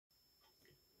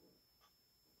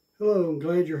Hello, I'm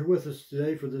glad you're with us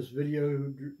today for this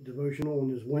video devotional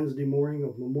on this Wednesday morning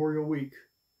of Memorial Week.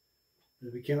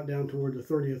 As we count down toward the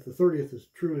 30th. The 30th is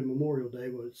truly Memorial Day,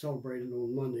 but it's celebrated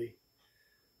on Monday.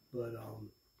 But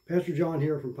Pastor John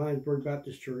here from Pinesburg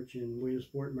Baptist Church in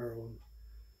Williamsport, Maryland.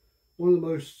 One of the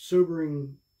most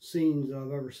sobering scenes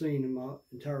I've ever seen in my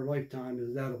entire lifetime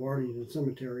is that of Arlington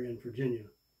Cemetery in Virginia.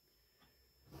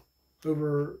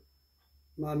 Over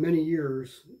my many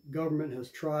years, government has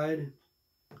tried.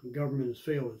 The government has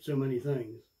failed at so many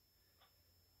things.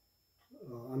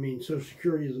 Social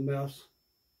Security is a mess.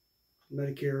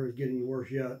 Medicare is getting worse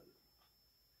yet.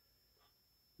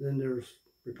 Then there's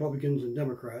Republicans and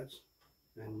Democrats,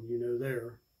 and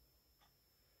there.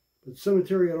 But the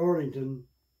cemetery at Arlington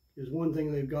is one thing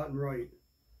they've gotten right.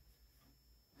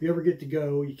 If you ever get to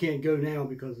go, you can't go now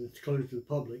because it's closed to the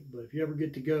public, but if you ever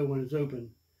get to go when it's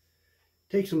open,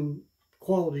 take some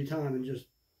quality time and just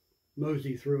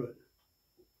mosey through it.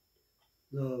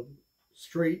 The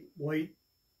straight, white,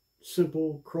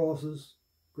 simple crosses,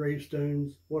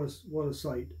 gravestones, what a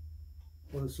sight.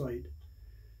 What a sight.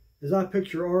 As I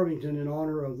picture Arlington in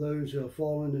honor of those who have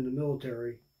fallen in the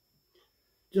military,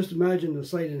 just imagine the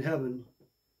sight in heaven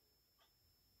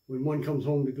when one comes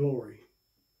home to glory.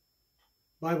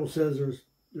 The Bible says there's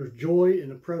joy in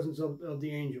the presence of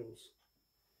the angels.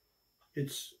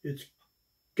 It's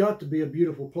got to be a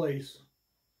beautiful place,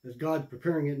 as God's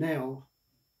preparing it now,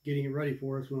 getting it ready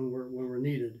for us when we're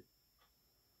needed.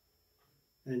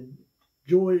 And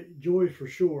joy for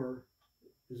sure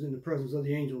is in the presence of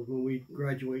the angels when we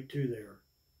graduate to there.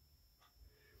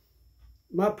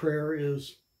 My prayer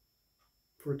is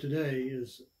for today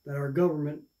is that our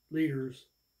government leaders,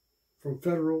 from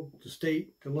federal to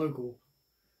state to local,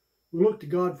 will look to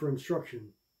God for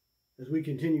instruction as we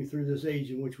continue through this age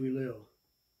in which we live.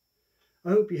 I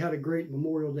hope you had a great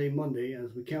Memorial Day Monday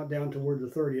as we count down toward the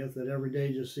 30th, that every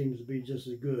day just seems to be just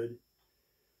as good.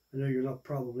 I know you're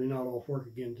probably not off work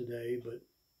again today, but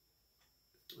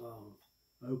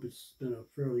I hope it's been a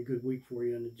fairly good week for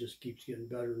you and it just keeps getting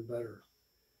better and better.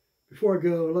 Before I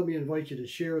go, let me invite you to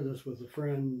share this with a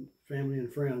friend, family,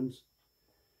 and friends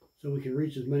so we can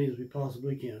reach as many as we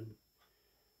possibly can.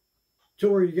 Till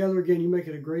we're together again, you make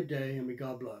it a great day, and may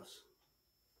God bless.